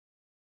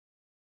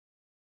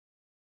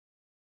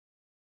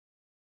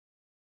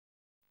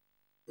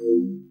Yeah,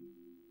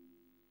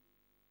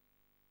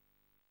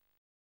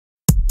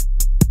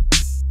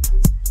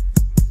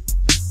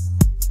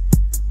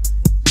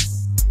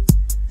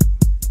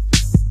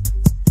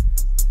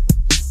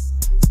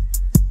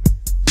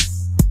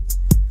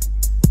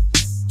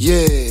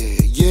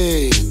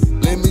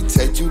 let me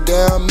take you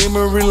down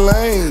memory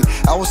lane.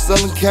 I was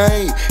selling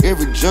cane,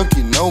 every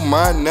junkie know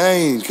my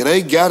name. Cause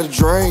they got a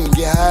drain,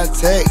 get high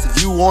tax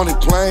if you want it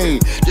plain.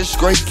 Just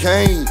straight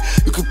cane,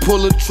 you can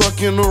pull a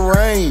truck in the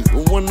rain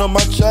with one of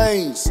my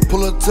chains.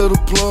 Pull up to the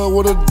plug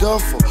with a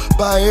duffel,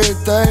 buy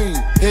everything.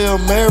 Hail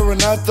Mary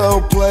and I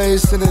throw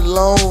plays in it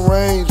long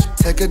range.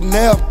 Take a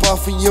nap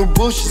off in your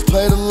bushes,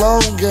 play the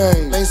long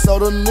game. Ain't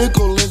sold a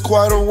nickel in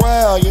quite a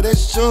while, yeah,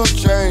 that's chunk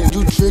change.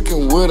 You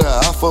trickin' with her,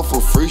 I fuck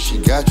for free, she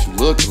got you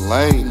looking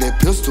lame. That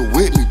pistol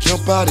with me,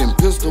 jump out and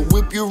pistol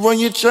whip you, run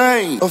your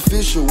chain.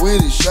 Official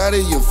with it,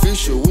 Shotie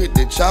official with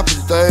that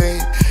chopping thing.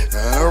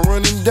 Now I'm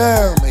running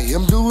down, make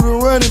him do the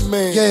running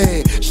man.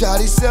 Yeah,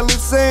 Shotie selling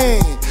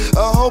sand,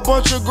 a whole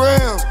bunch of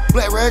grams.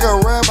 Black rag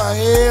around my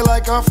head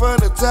like I'm from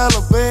the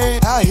Taliban.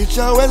 I hit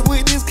your ass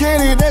with this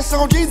cannon, that's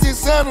on Jesus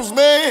sandals,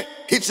 man.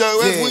 Hit your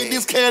ass with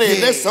this cannon,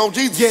 that's on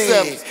Jesus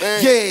sandals,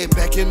 man. Yeah,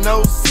 back in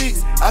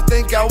 06, I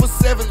think I was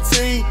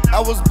 17. I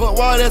was butt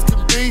wild as can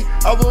be,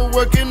 I was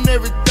working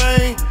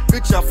everything.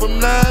 Bitch, I'm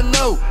from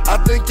 9-0, I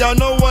think y'all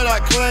know what I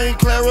claim.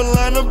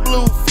 Carolina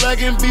blue,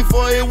 flagging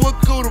before it was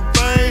cool to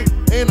bang.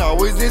 And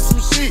always in some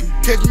shit,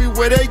 catch me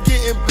where they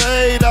getting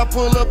paid. I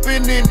pull up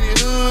in the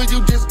hood,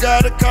 you just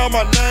gotta call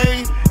my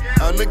name.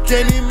 I'm the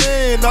candy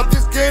man, off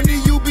this candy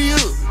you be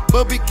up.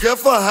 But be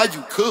careful how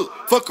you cook,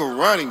 fuck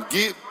around and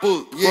get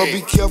booked. Yeah. Bro,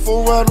 be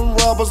careful around them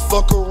robbers,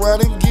 fuck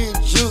around and get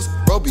juiced.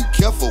 Bro, be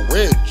careful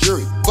wearing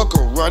jury, fuck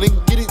around and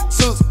get it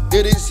took.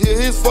 It is here,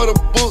 it's for the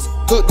books.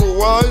 Cook the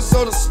wires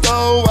on the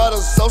stove. I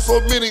done sold so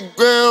many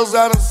girls,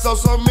 I done sold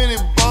so many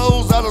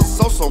bowls. I done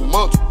sold so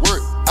much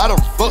work, I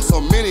done fucked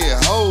so many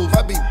hoes.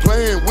 I be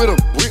playing with a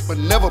brick, but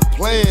never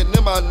playing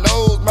in my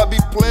nose. Might be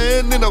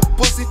playing in a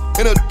pussy,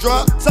 in a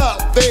drop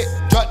top vet.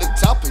 Drop the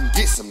top and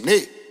get some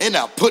neck, and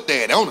I put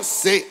that on the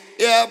set.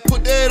 Yeah, I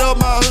put that on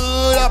my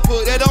hood, I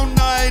put that on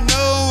 9-0.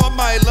 I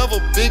might love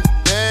a big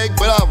bag,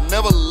 but I'll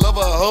never love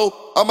a hoe.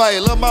 I might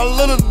love my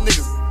little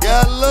niggas,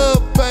 yeah, I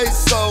love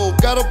peso.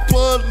 Got a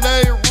plug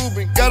named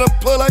Ruben, got a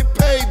plug like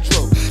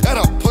Pedro, got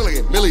a plug like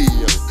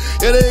Emilio.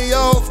 Yeah, they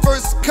all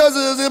first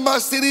cousins in my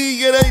city,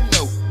 yeah, they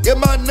know. Yeah,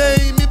 my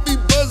name, it be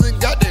buzzing,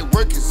 got that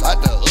work inside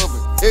the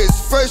oven.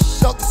 It's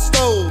fresh out the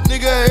stove,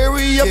 nigga,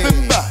 hurry up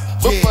and buy.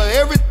 But for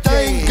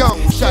everything gone,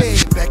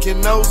 Shotie. Back in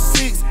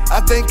 06,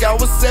 I think I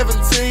was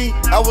 17.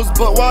 I was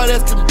butt wild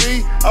as can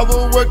be, I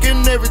was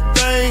working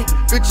everything.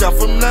 Bitch, I'm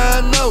from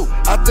 9-0,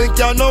 I think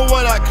y'all know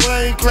what I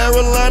claim.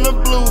 Carolina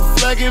blue,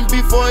 flagging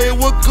before it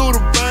was cool to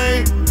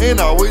bang.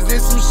 And always in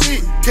some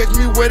shit, catch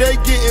me where they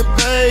getting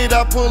paid.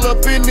 I pull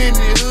up in the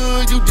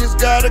hood, you just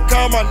gotta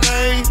call my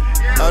name.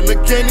 I'm the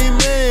candy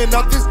man,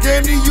 off this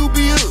candy you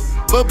be up.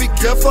 But be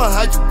careful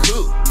how you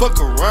cook, fuck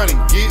around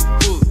and get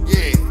booked,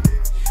 yeah.